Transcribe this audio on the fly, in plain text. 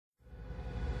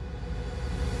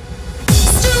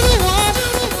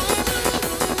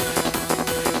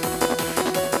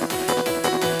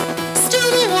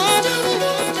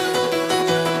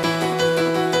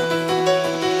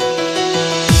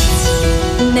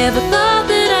Never thought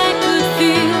that I could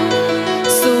feel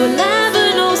so alive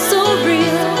and oh so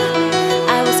real.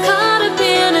 I was caught up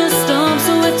in a storm,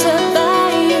 so attacked by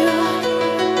you.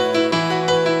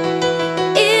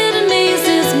 It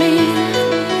amazes me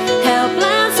how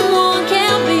blind someone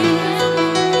can be,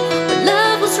 but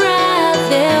love was right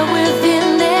there within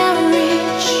their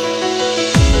reach.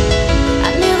 I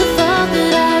never thought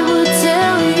that I would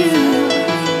tell you.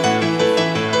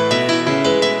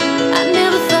 I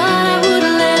never thought I would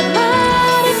let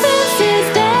my defenses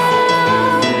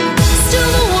down.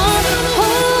 Still the one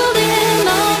holding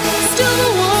on, still the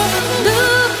one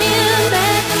looking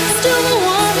back, still the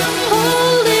one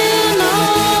holding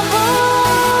on.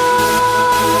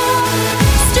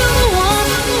 Still the one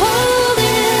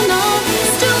holding on,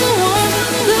 still the one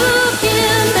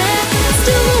looking back,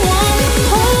 still the one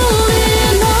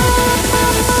holding on. Still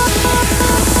the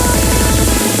one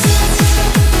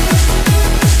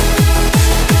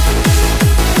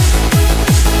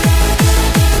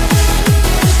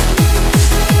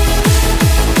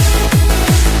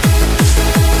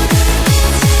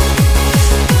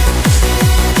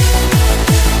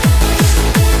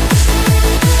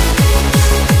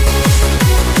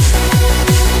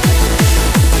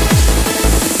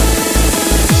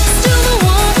holding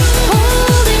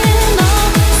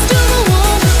on, still the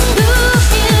one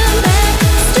looking back,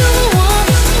 still the one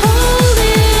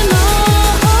holding on.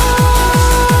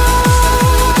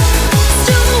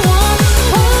 Still the one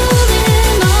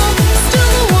holding on, still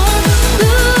the one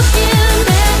looking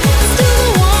back, still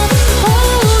the one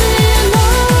holding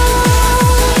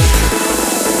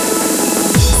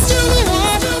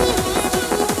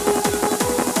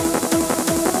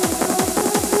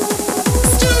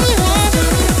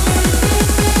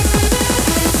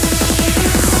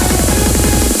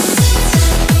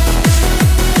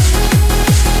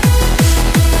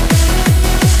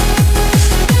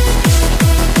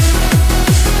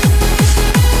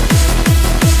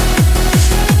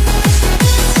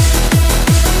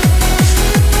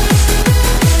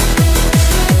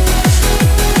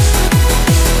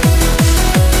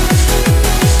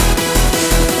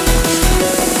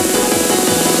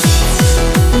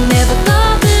Never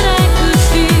thought that I could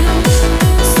feel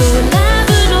so alive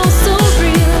and oh so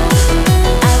real.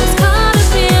 I was caught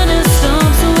up in a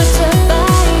storm, so attacked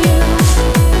by you.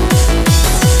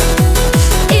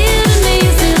 It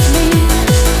amazes me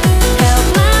how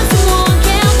blind someone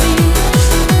can be.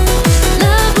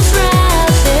 Love was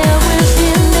right there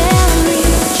within their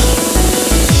reach.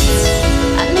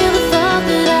 I never thought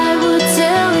that I would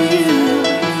tell you.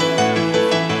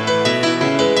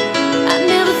 I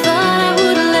never thought I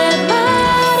would let my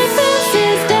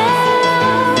defenses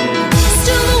down.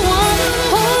 Still the one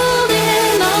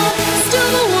holding on, still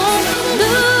the one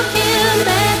looking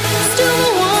back, still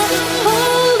the one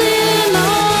holding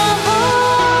on.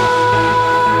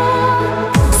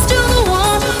 Still the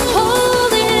one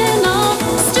holding on,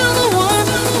 still the one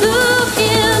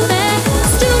looking back,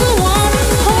 still the one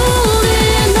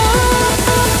holding on.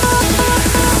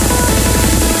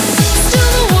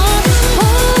 Still the one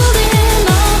holding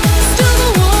on, still the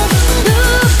one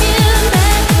looking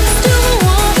back, still the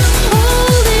one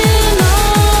holding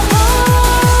on.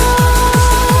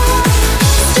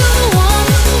 Still the one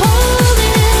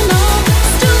holding on,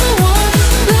 still the one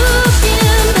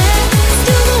looking back,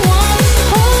 still the one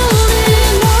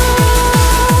holding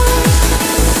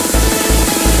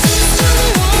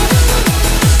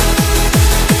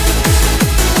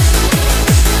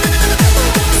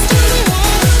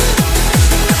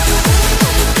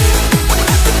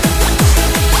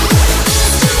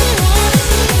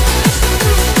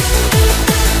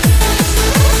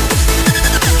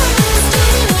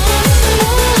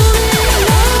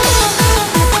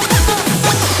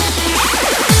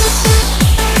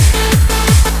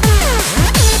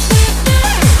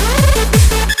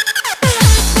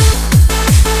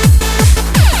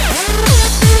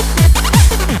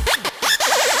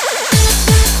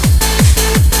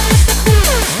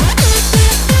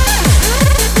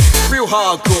Real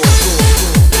hardcore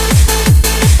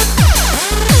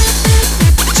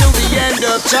till the end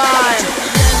of time.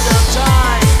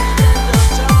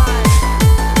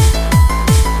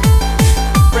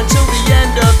 Until the end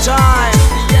of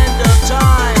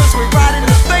time. 'Cause we're riding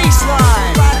the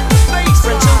baseline.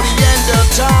 Until the end of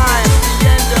time.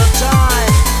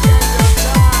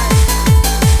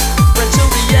 Until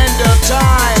the end of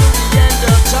time.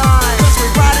 'Cause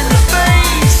we're riding the baseline.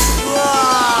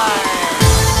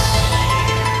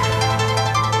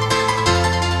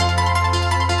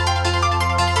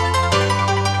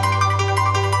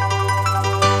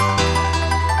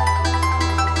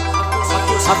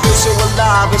 I feel so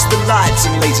alive as the lights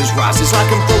and lasers rise. It's like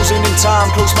I'm frozen in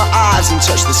time, close my eyes and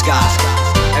touch the sky.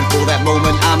 And for that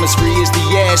moment I'm as free as the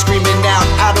air, screaming out,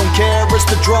 I don't care, as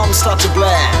the drums start to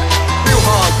blare. Real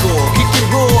hardcore, kicking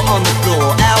raw on the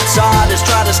floor. Outsiders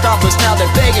try to stop us, now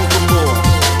they're begging for more.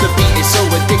 The beat is so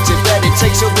addictive that it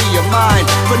takes over your mind.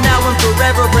 For now and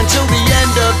forever until the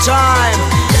end of time.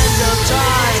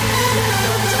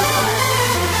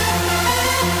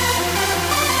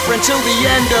 Until the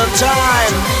end of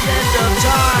time.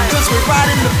 Cause we're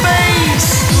riding the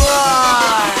bass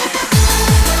line.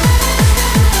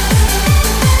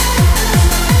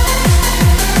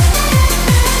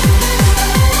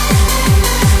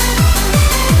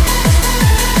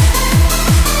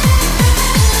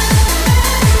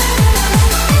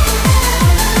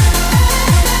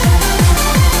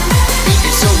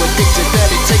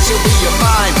 Takes over your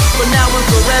mind, for now and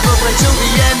forever until the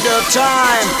end of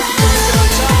time.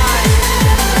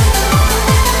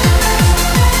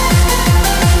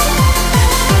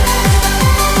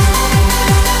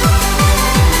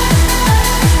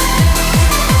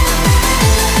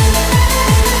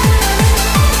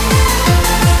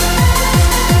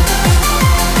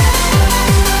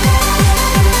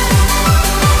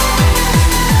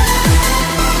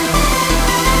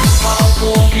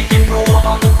 Hardcore, kicking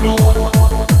raw on the floor.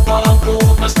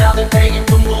 Hardcore, 'cause now they're begging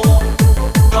for more.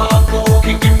 Hardcore,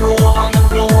 kicking raw on the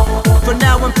floor. For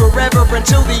now and forever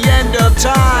until the end of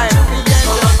time.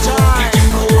 Hardcore, kicking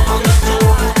raw on the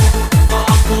floor.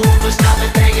 Hardcore, 'cause now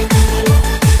they're begging for more.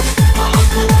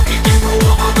 Hardcore, kicking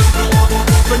raw on the floor.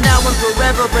 For now and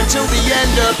forever until the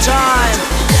end of time.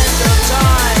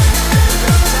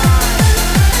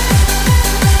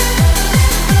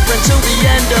 Until the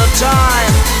end of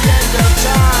time.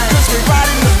 Cause we're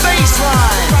riding the bass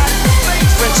line.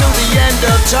 Until the end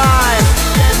of time.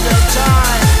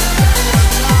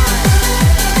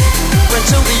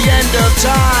 Until the end of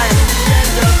time.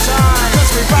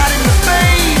 Cause we're riding the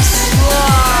bass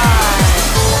line.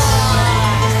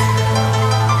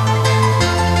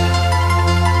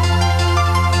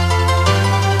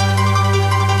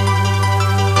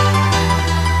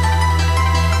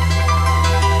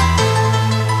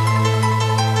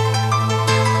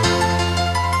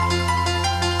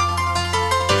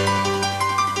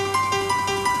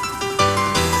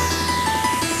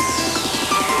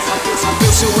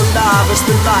 So alive as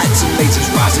the lights and lasers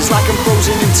rise. It's like I'm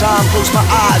frozen in time, close my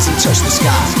eyes and touch the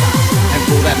sky. And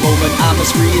for that moment I'm as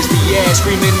free as the air,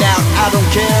 screaming out, I don't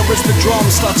care, as the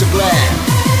drums start to blare.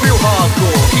 Real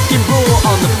hardcore, kicking raw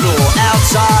on the floor.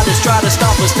 Outsiders try to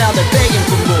stop us, now they're begging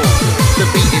for more. The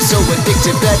beat is so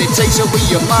addictive that it takes over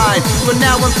your mind. For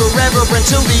now and forever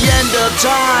until the end of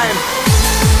time.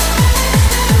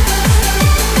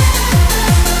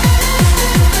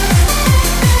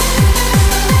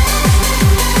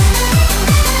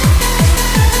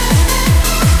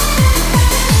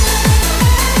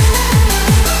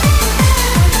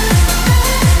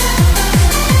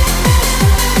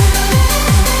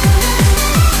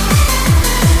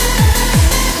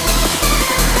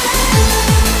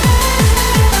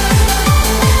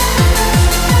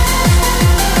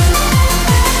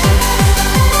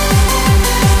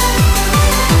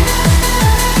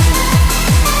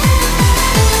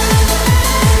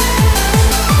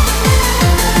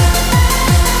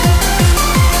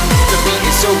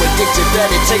 That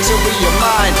it takes over your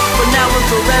mind. For now and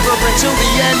forever until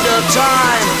the end of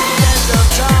time.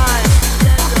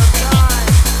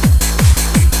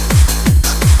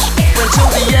 Until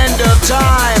the end of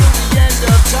time.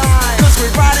 Cause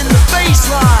we're riding the bass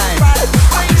line.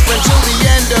 Until the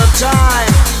end of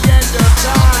time.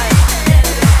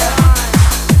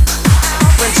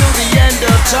 Until the end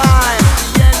of time.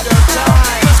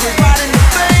 Cause we're riding the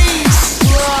bass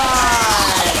line.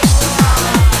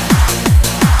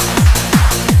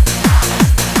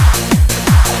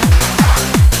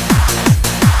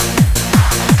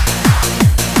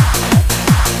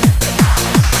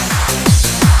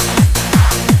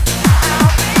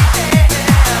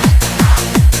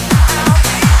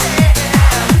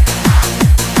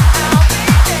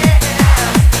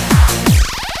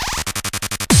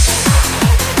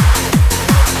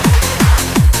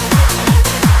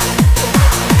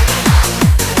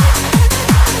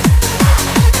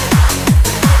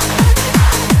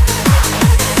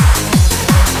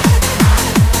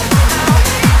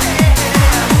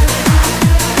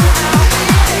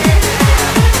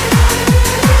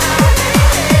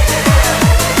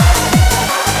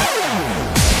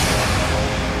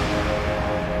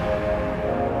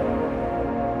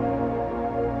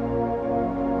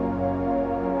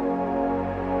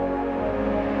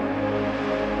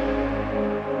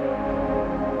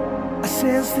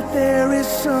 sense that there is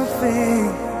something,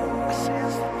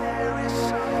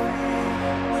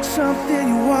 something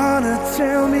you wanna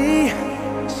tell me.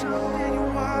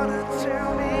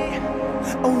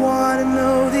 I wanna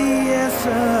know the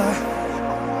answer.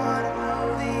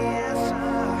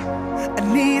 I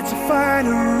need to find a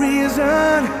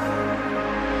reason.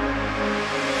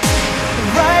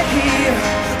 Right here,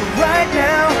 right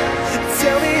now.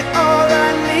 Tell me all I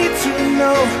need to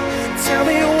know. Tell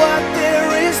me what there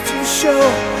is to show.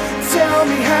 Tell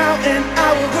me how and I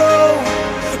will grow.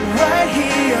 Right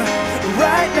here,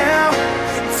 right now.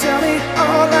 Tell me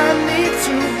all I need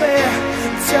to bear.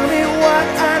 Tell me what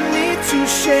I need to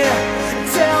share.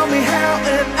 Tell me how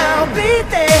and I'll be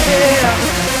there.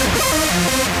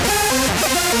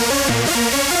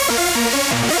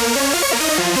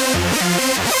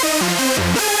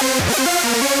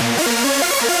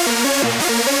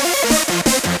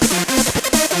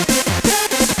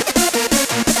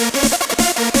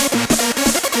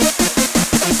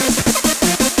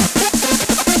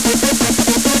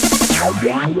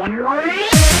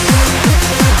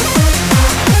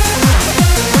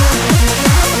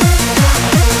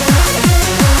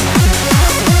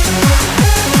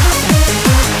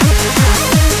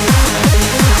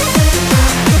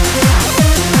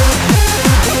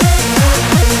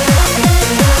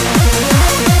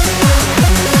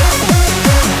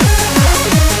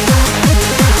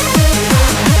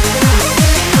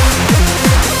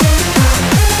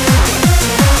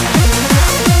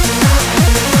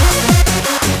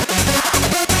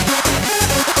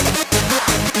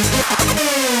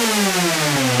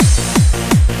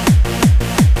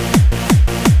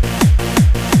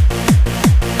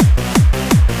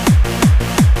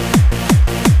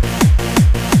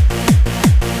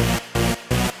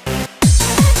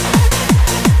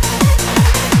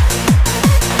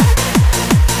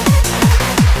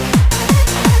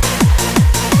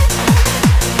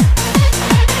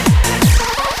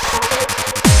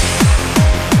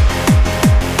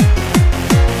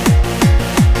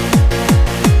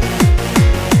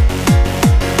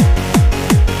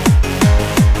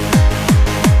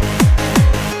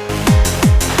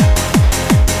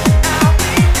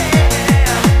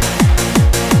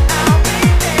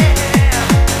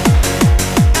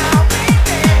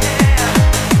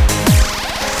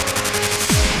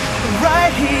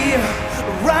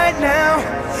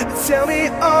 Tell me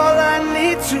all I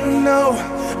need to know.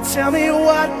 Tell me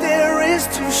what there is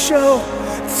to show.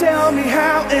 Tell me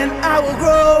how and I will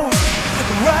grow.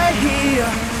 Right here,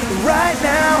 right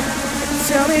now.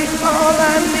 Tell me all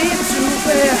I need to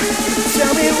bear.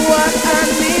 Tell me what I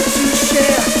need to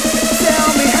share. Tell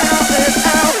me how and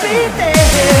I'll be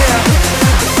there.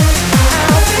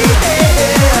 I'll be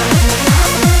there.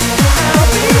 I'll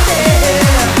be there.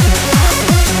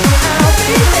 I'll be there. I'll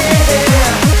be there.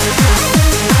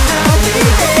 I'll be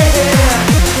there.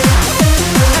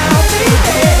 I'll be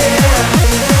there.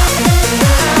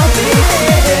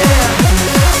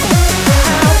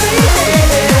 I'll be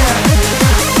there.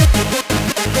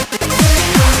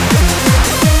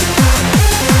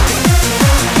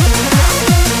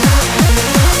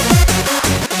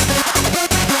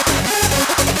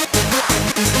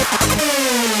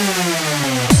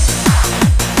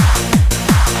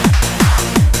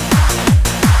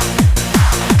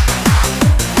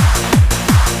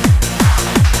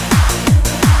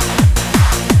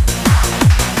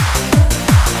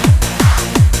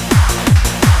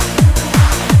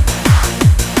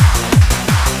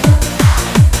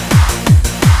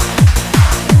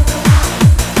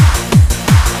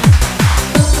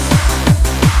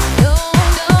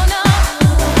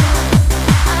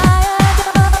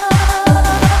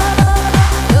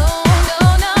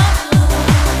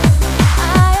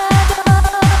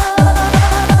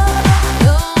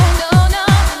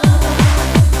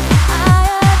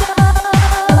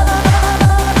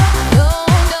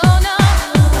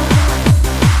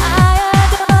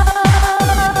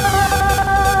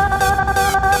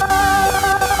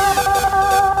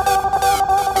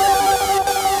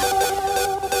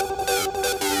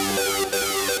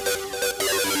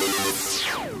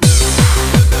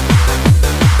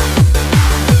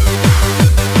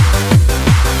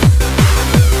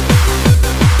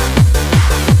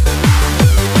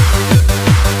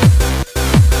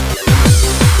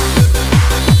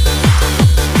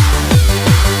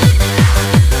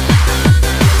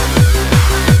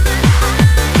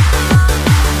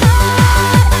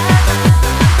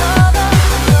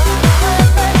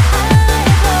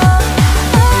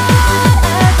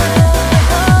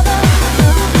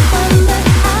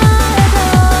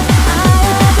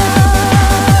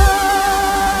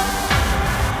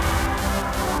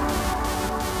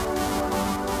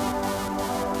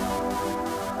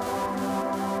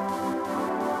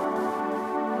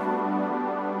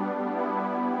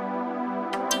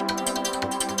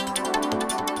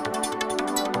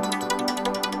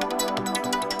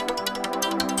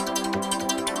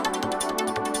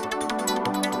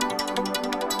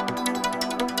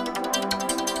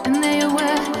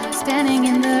 standing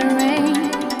in the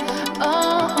rain.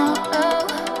 Oh, oh, oh.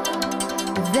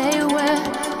 They were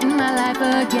in my life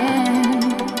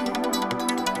again.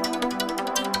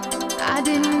 I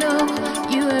didn't know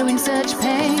you were in such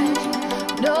pain.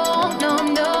 No, no,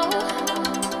 no.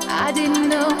 I didn't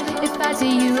know if I'd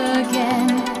see you again.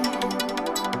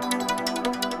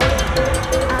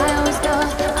 I always thought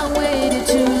I waited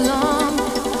too long.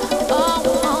 Oh,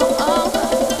 oh, oh.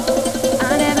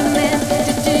 I never meant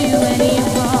to do you any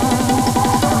wrong.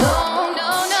 No, no,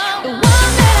 no. The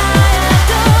one that I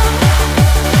adore,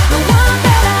 the one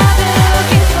that I've been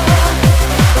looking for.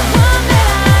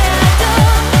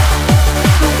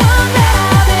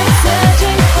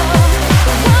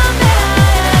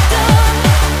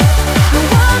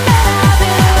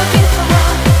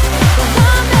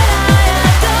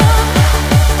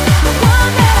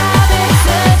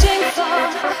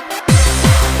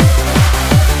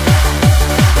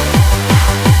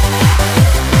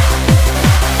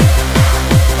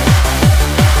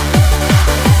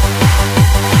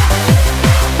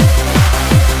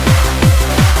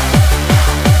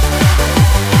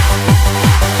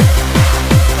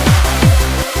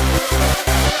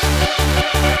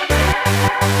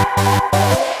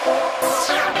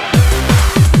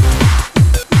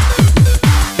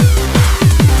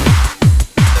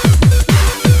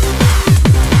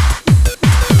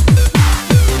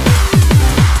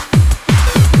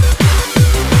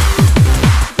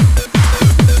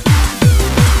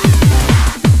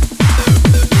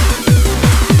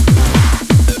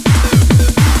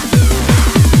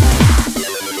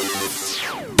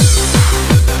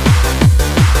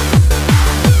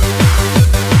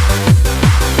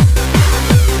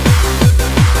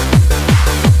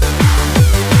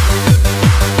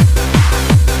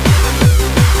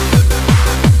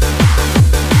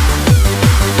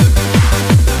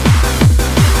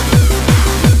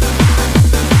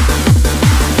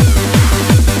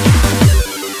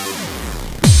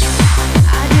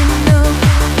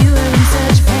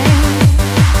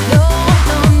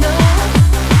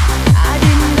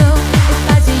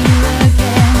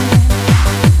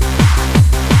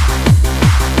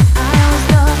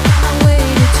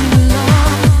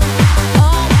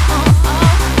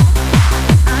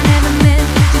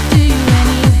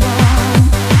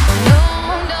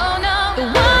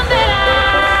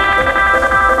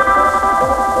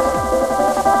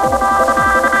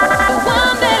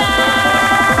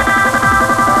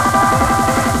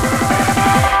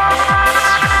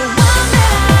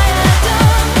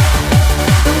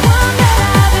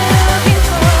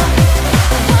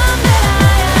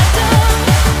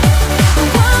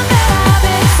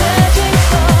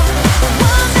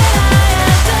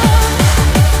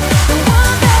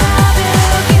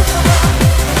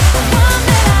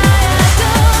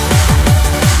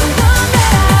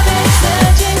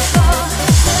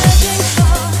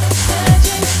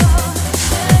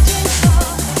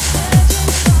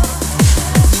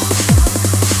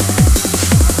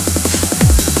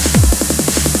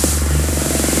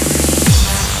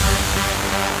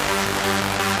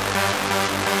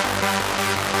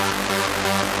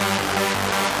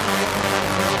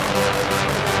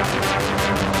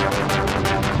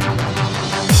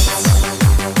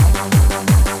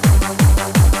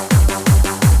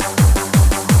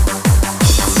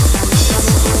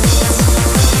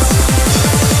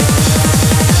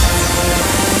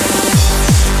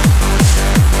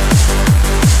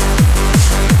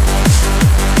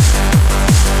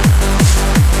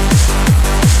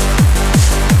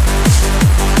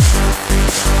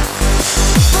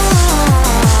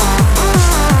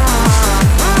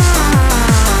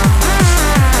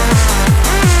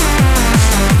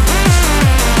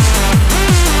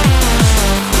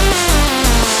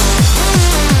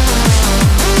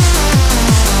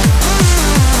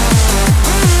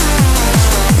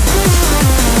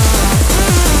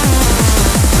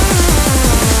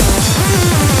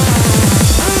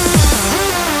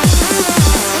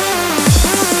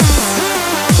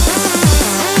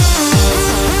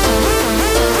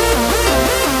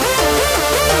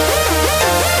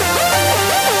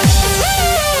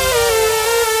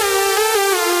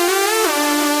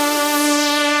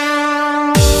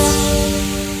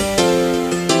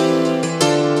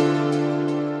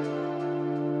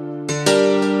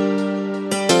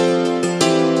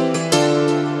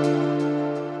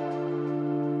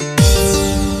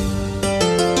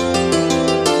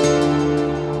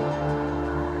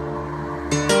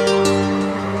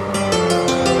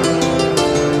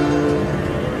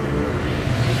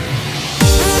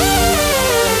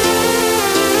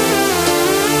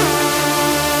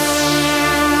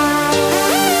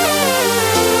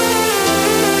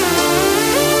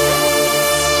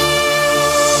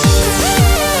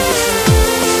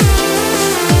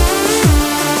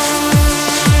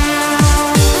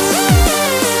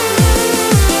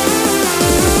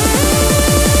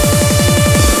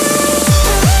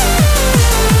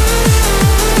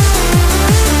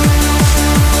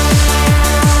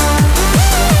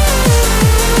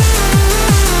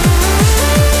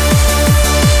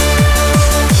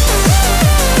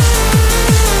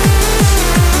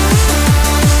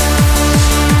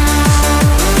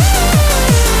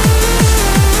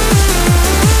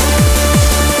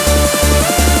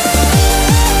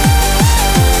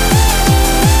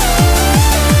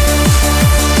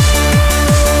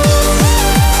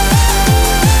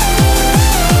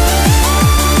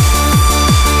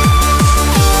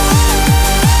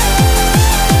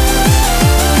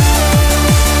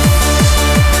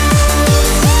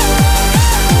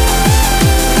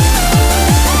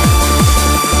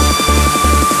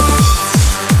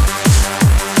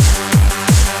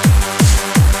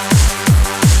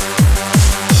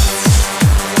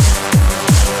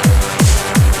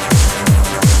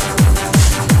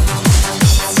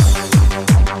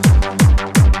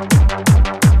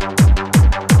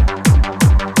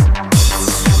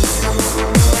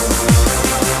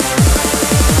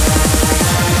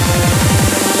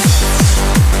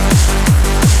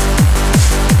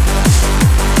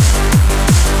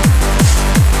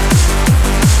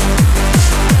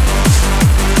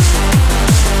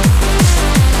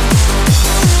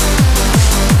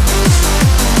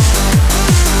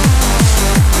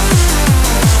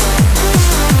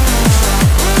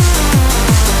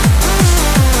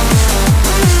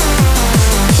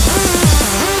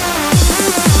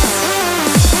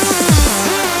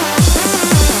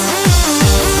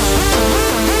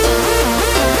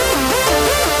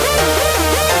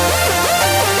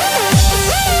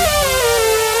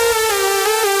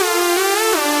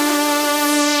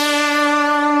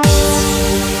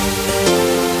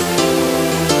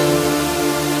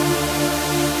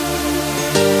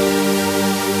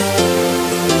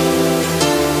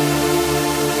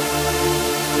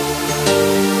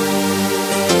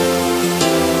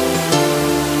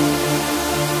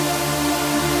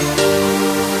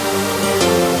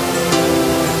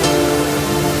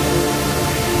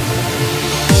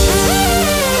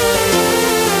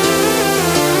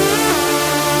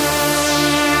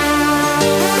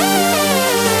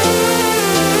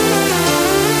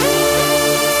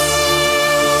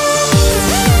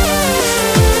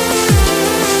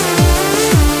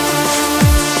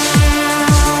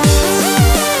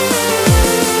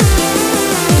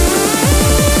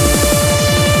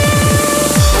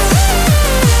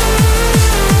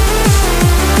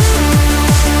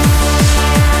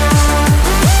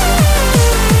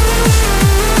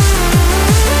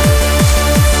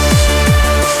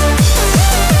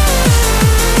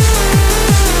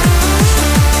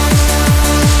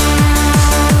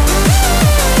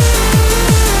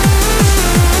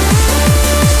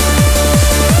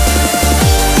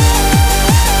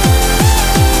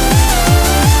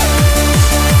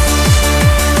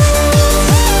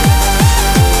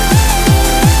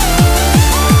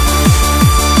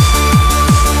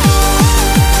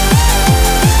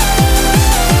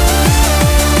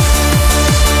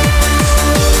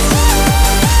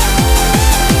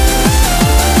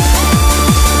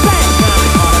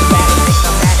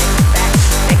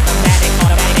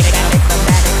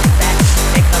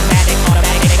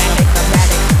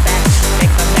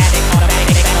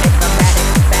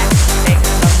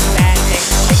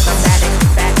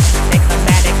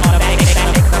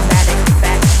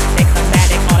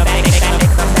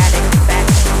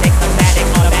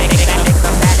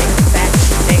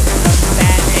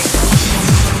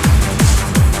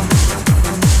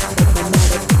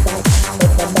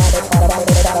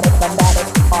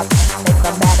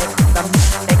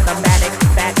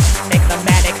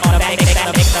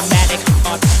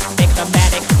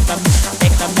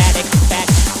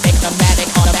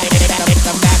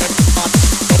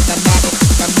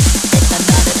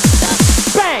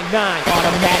 9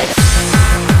 automatic.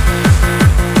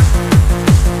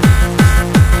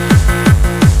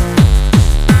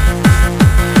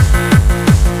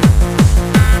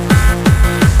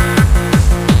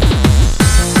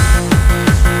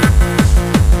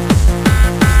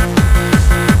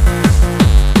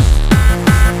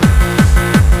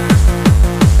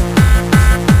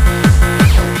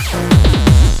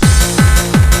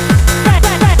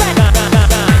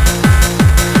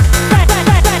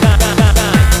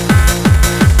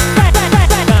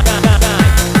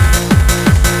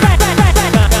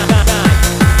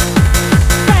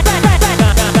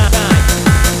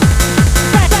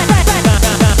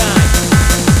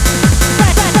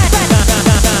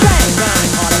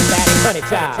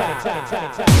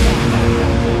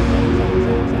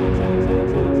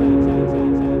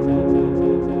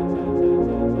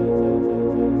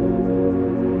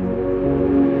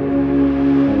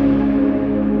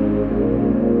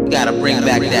 Gotta bring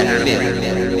back that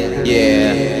feeling.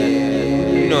 Yeah,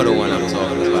 you know the one I'm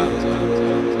talking about.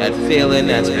 That feeling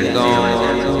that's been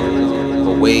gone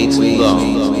for way too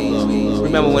long.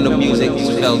 Remember when the music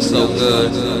felt so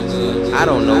good? I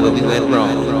don't know where we went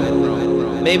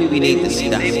wrong. Maybe we need to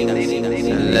stop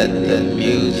and let the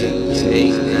music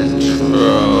take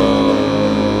control.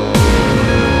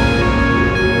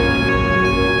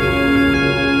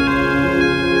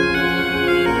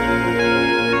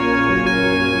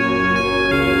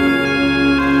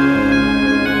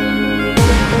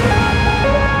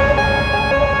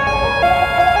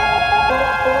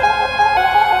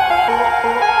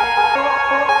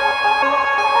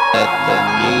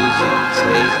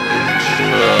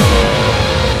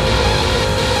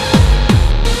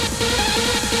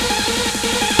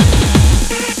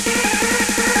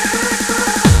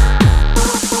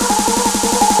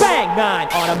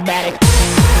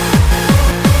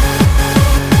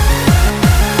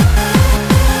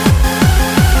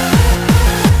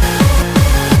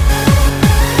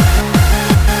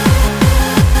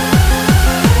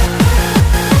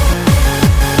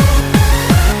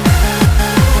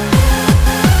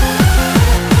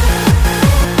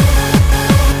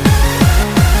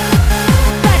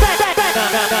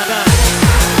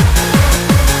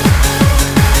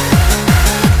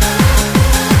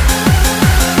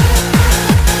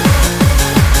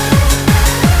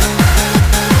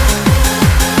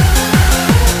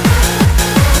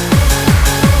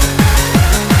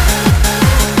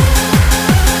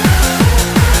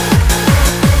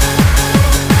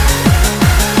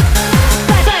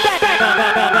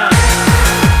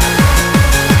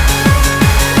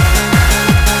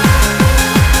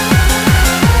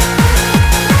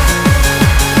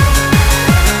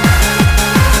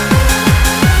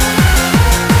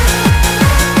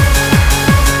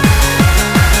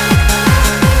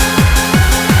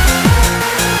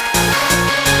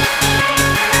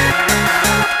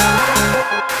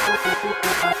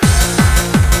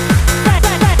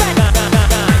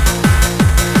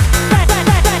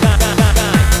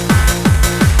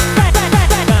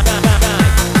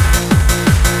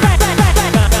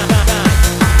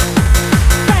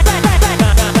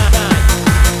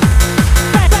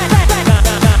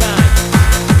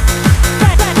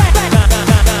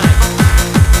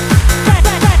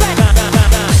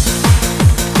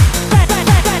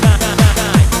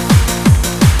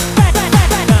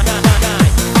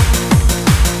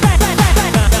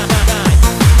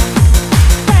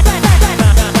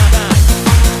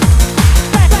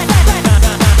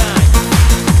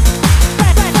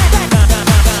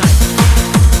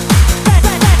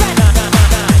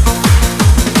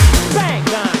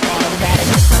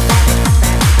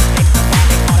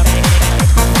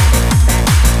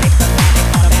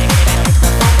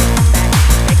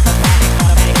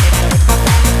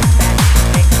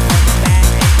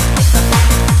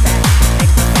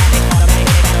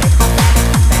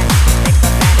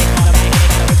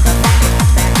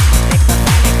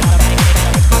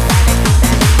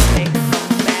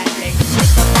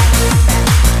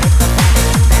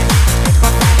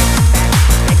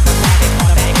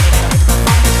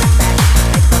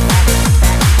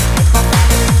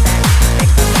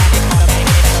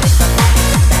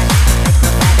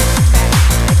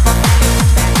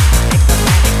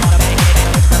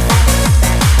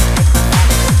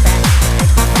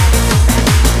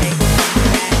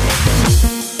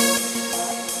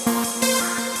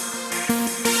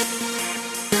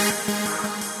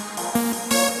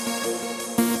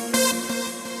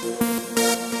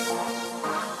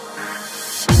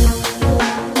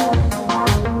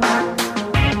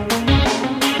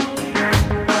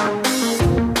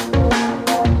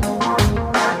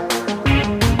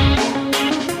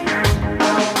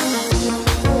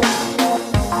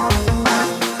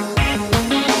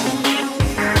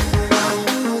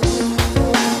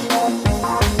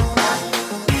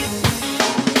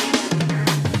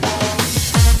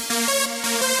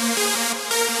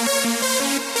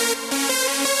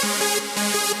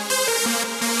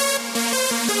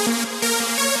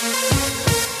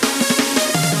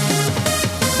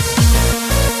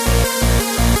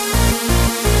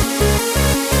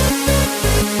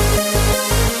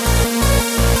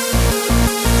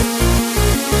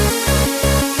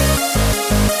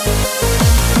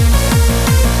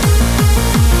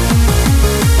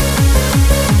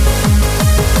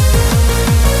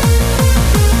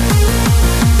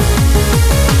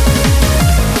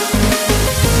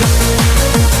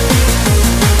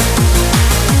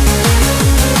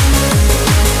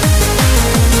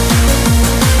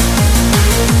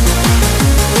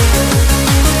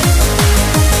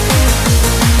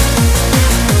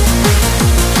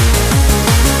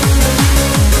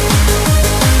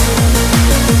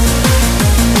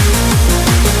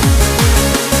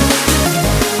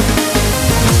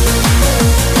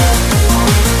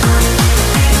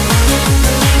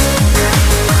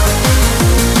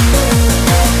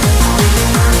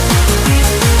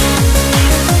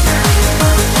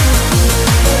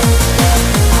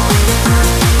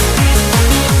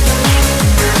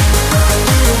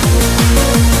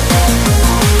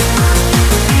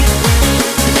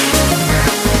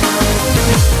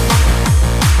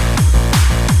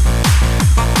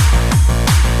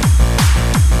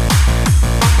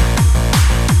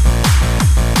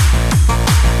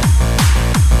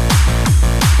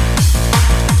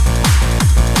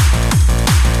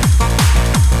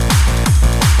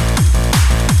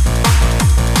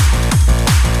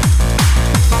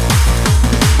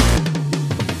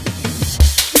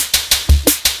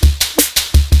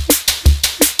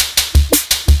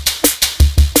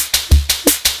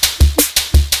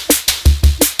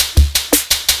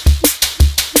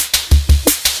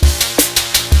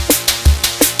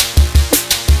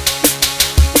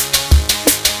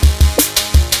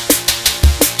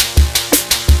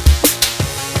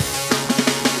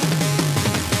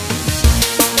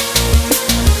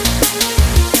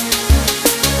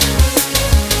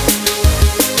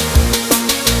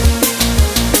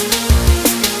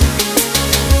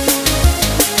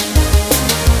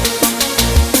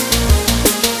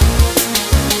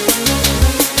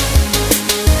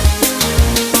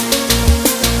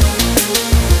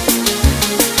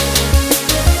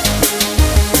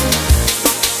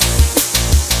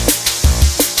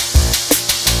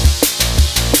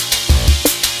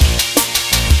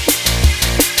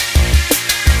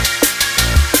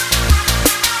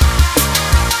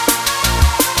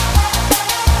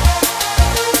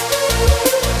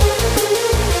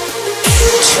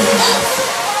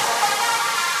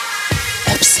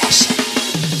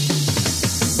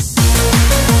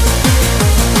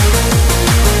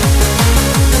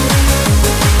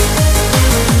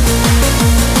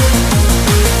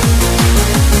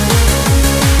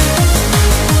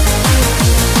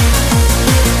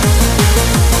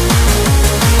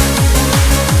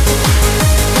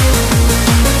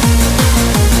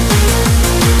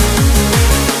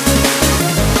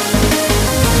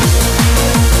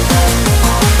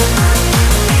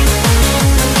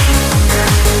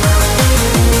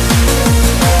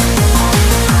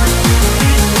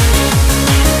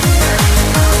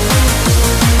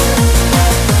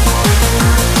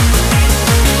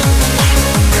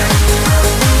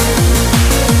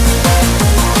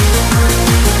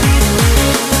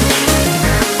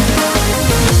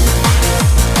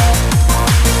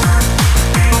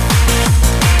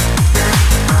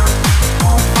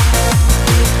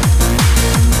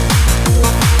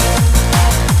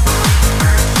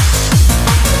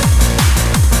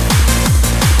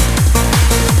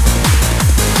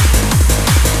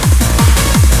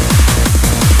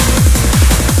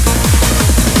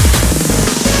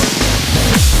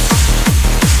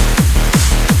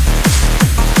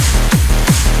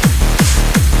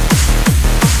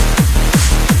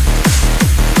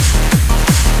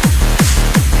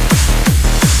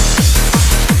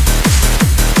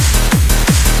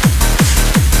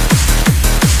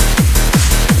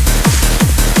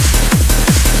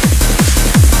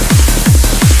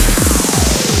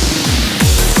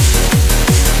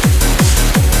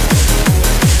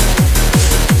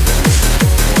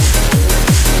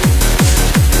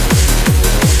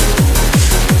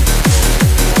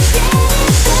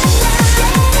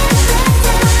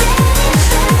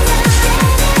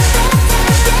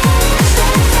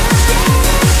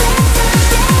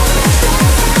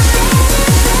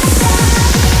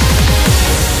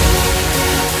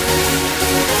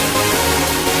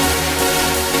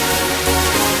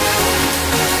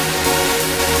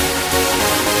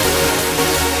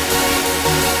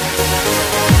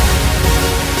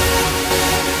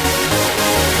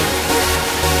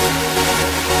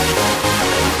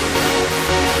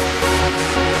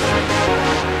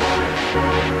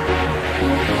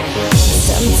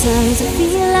 Sometimes I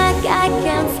feel like I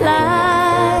can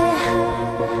fly.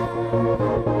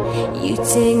 You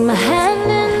take my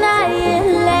hand and I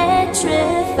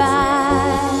electrify.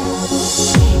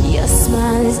 Your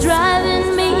smile is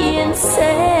driving me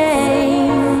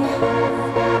insane.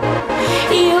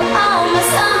 You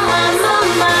almost on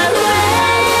my way.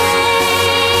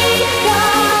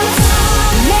 'Cause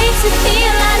it makes me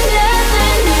feel like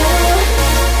loving you.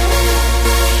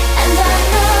 And I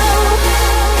know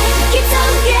it keeps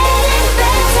on getting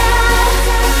better.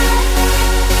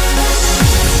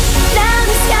 Now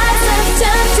the skies have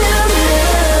turned to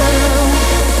blue.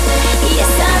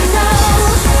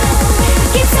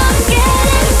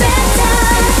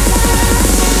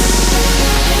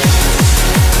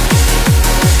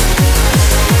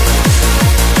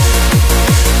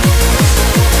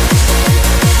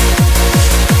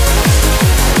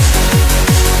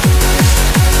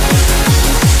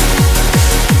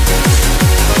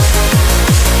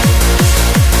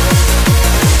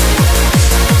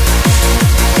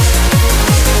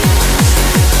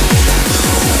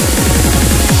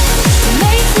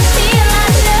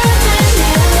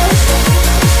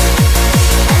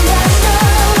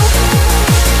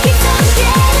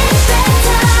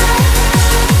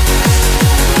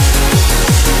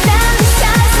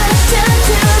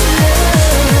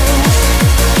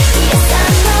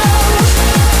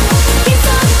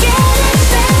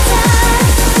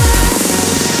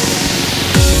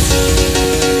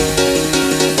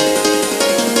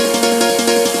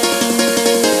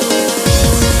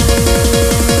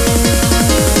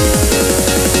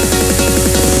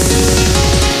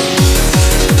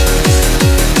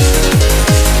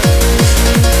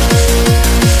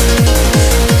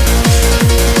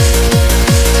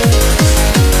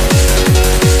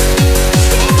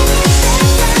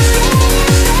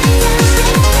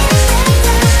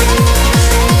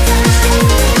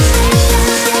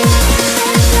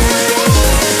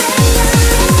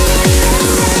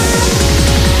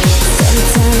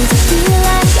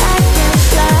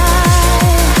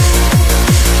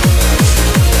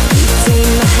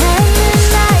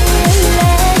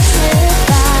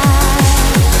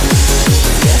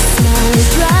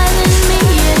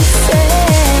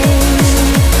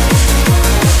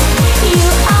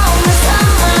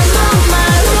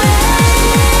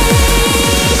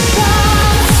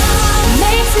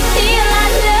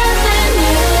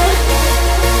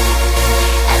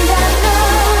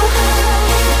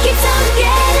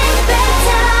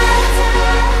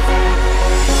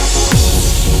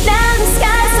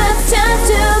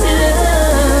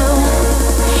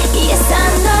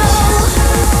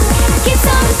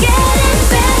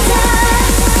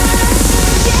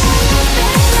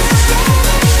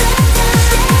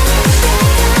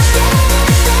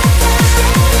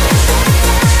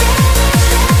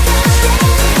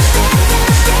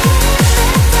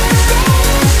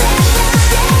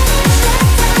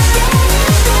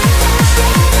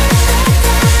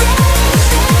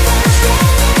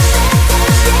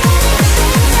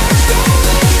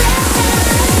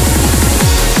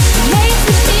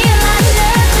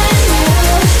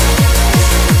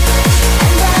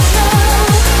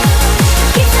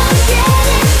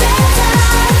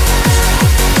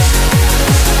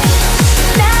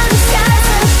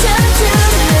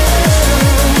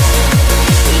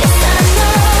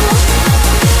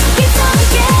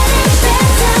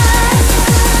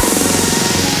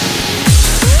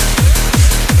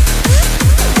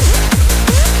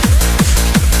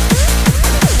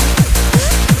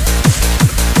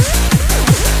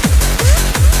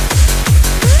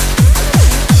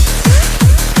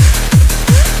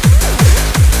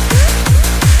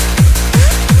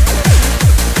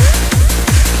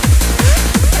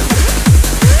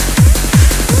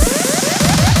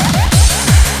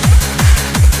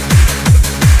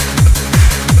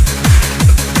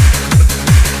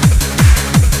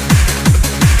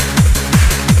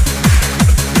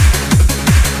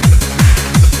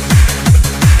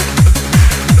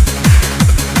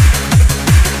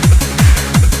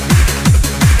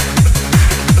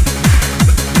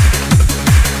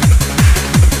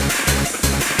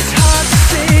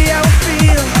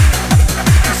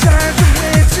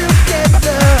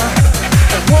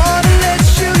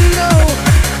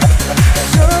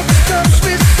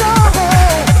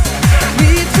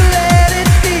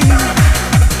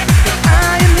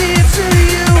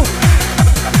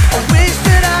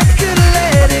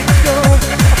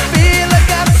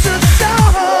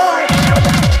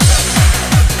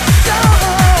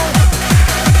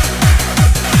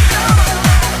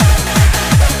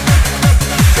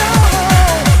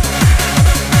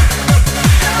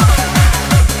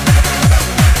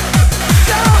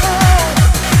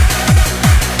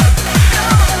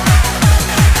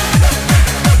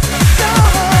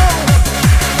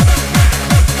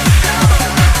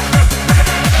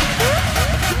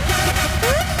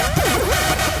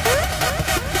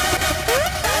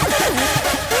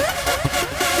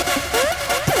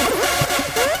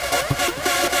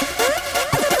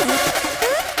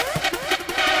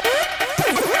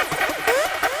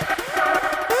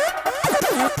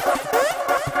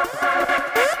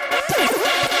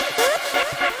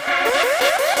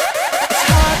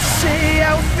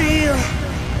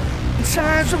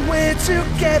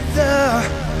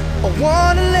 I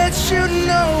wanna let you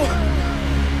know,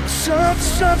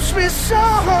 some sweet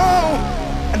song.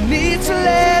 I need to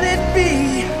let it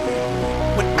be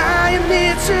when I am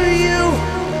near to you.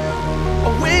 I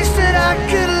wish that I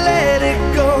could let it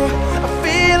go. I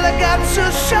feel I got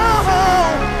to show,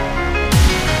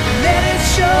 let it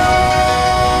show,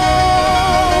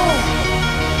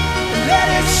 let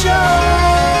it show.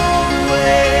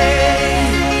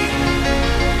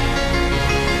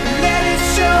 Let it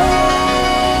show,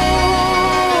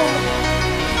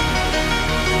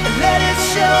 let it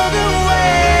show the way.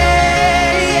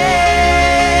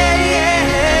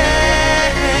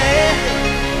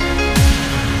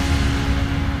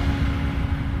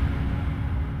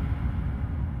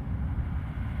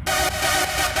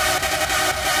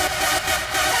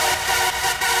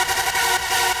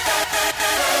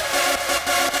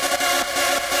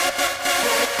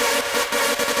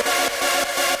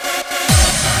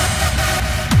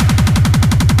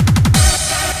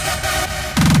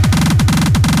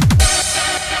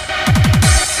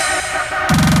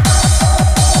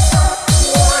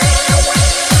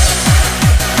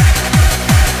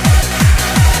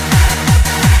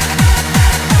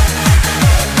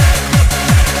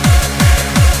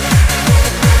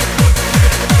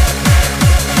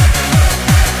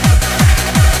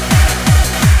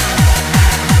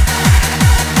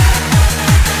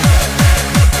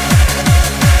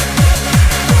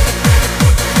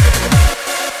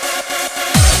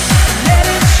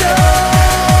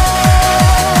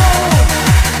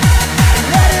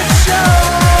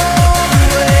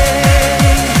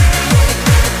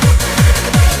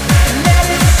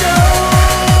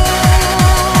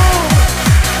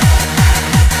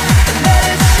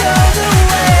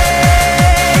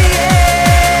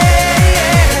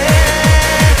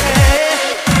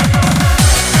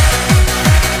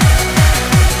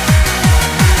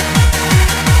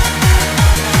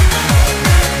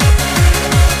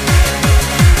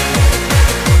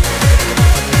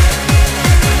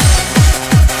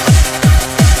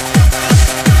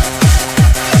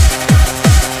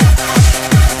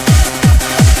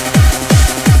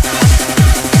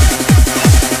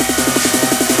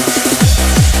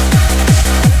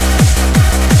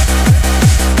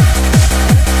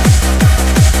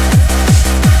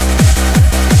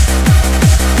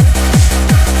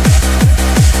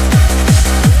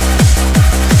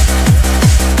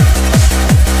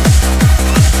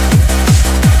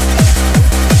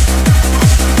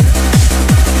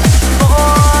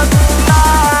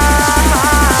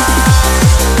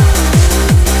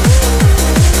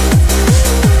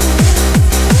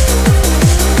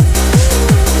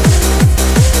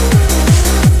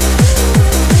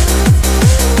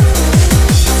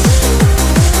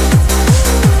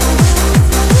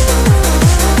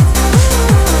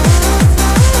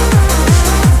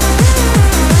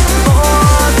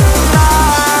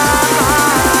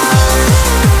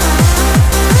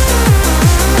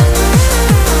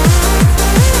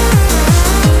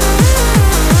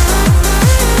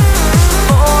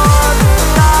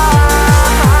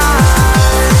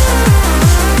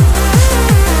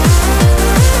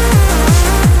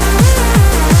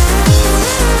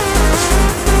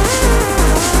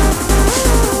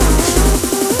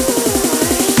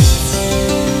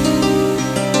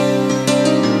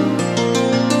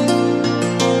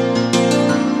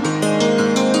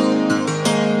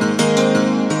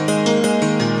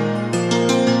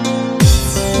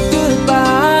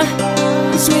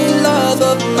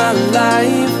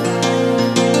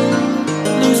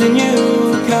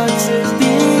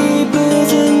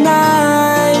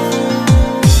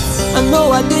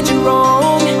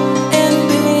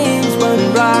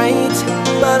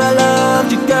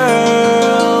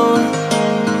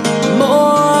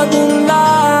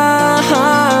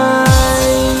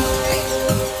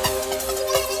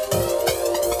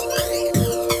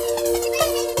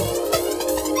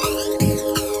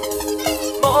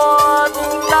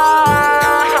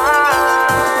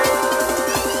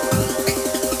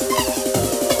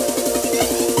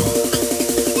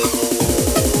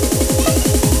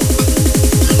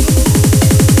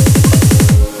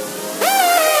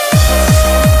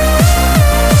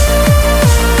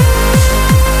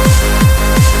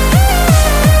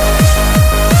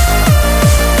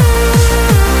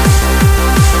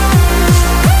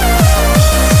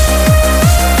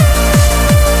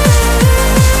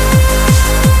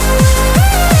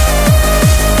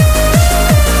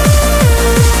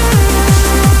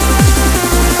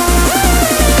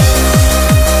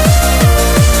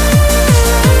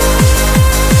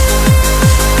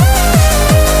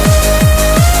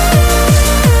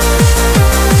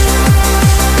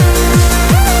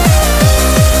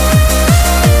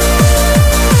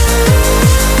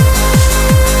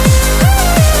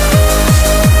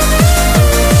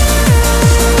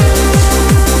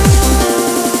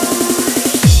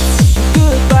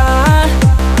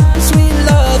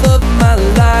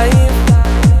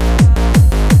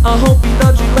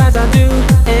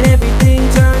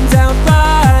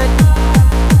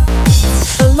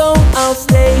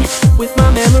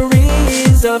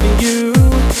 loving you.